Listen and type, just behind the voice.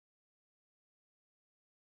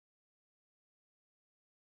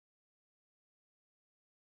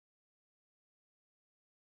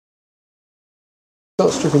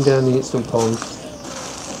start stripping down the Instantpond.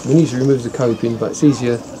 We need to remove the coping, but it's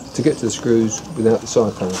easier to get to the screws without the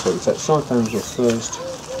side panels. So we take the side panels off first,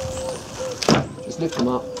 just lift them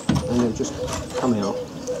up and they'll just come out.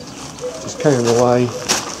 Just carry them away,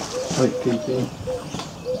 safekeeping.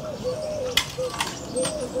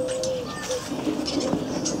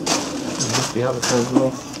 And lift the other panel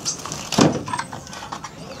off.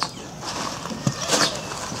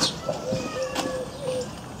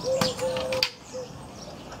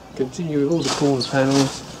 Continue with all the corner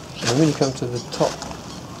panels, and when you come to the top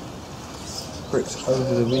bricks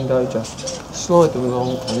over the window, just slide them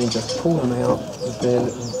along and then just pull them out with their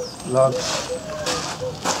little lugs,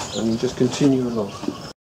 and you just continue along.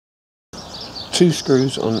 2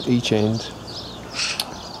 screws on each end.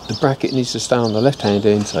 The bracket needs to stay on the left hand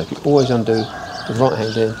end, so if you always undo the right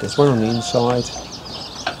hand end, there's one on the inside,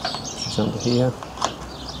 which is under here.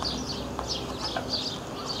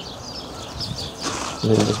 And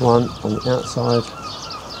then there's one on the outside.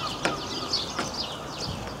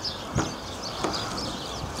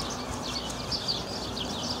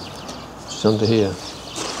 Which is under here.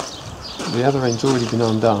 The other end's already been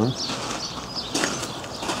undone.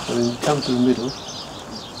 And then you come to the middle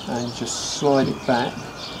and just slide it back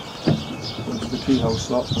onto the keyhole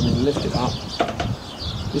slot and then lift it up.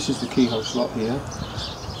 This is the keyhole slot here.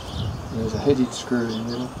 And there's a headed screw in the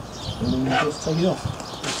middle. And then you just take it off.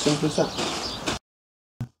 As simple as that.